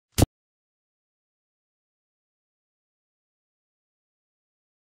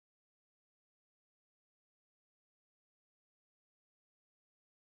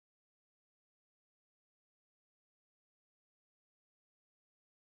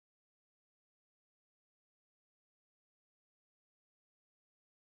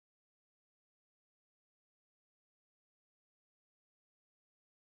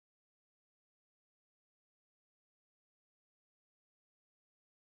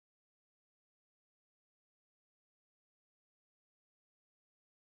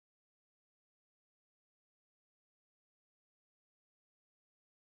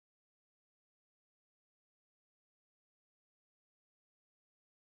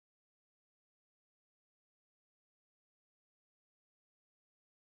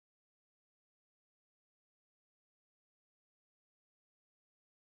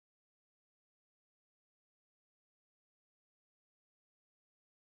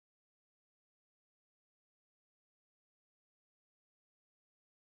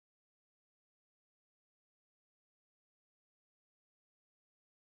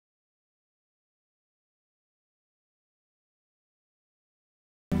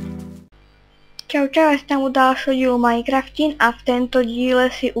Čau, ja som u ďalšieho dílu MineCraftiny a v tento díle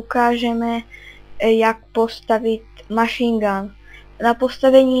si ukážeme, jak postaviť machine gun. Na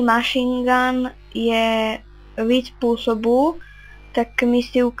postavení machine gun je víc spôsobů, tak my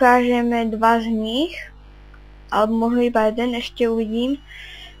si ukážeme dva z nich, alebo možno iba jeden, ešte uvidím.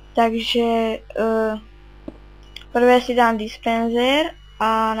 Takže prvé si dám dispenser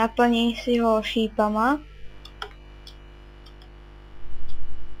a naplním si ho šípama.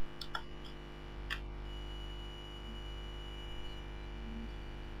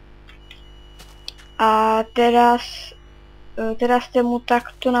 A teraz tomu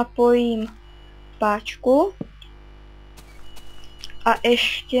takto napojím páčku a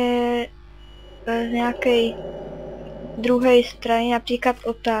ešte z nejakej druhej strany, napríklad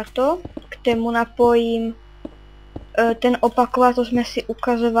od táto, k tému napojím ten opakovat, to sme si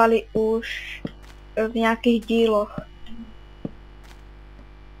ukazovali už v nejakých díloch.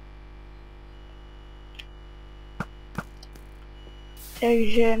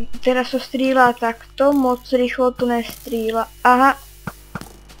 Takže teraz to strýlá takto, moc rýchlo to nestrýlá. Aha,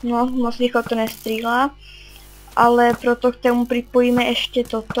 no moc rýchlo to nestrýlá, ale proto k tomu pripojíme ešte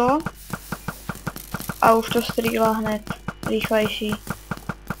toto a už to strýlá hned rýchlejší.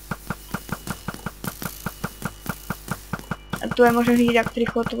 A tu je možno vidieť, jak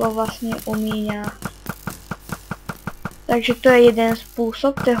rýchlo to vlastne umíňa. Takže to je jeden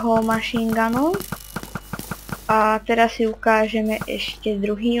spôsob toho machine gunu. A teraz si ukážeme ešte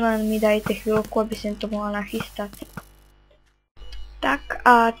druhý, len mi dajte chvíľku, aby som to mohla nachystať. Tak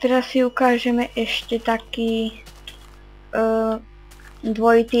a teraz si ukážeme ešte taký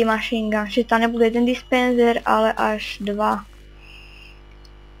dvojitý machine gun, že tam nebude jeden dispenser, ale až dva.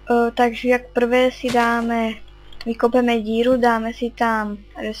 Takže jak prvé si dáme, vykopeme díru, dáme si tam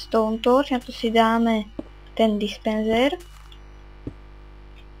redstone torch, na to si dáme ten dispenser.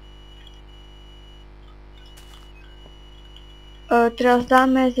 Teraz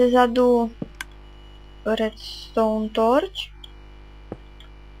dáme zezadu redstone torch.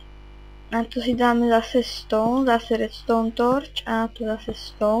 Na to si dáme zase stone, zase redstone torch a na to zase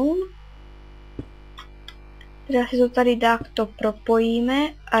stone. Teraz si to tady takto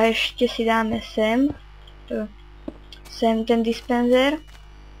propojíme a ešte si dáme sem ten dispenser.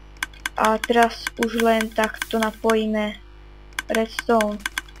 A teraz už len takto napojíme redstone.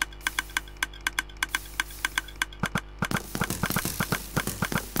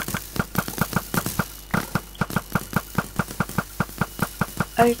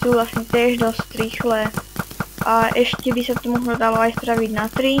 A je to vlastne tiež dosť rýchle. A ešte by sa to mohlo dalo aj spraviť na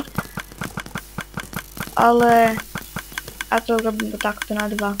 3. Ale a to robím to takto na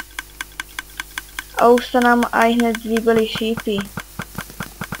 2. A už sa nám aj hned vybili šípy.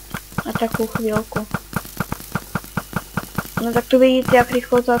 Na takú chvíľku. No tak tu vidíte, jak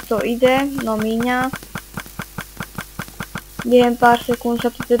rýchlo to ide, no míňa. Během pár sekúnd sa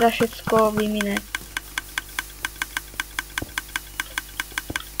to teda všetko vymine.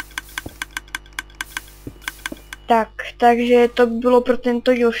 Takže to by bylo pro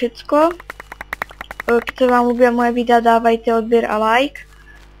tento díl všetko. Keď sa vám ľúbia moje videa, dávajte odber a like.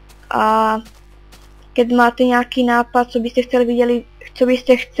 A keď máte nejaký nápad, co by ste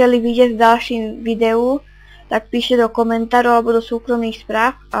chceli vidieť v ďalším videu, tak píšte do komentárov alebo do súkromných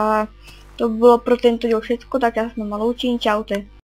správ. A to by bylo pro tento díl všetko, tak ja sa s vama lúčim, čaute.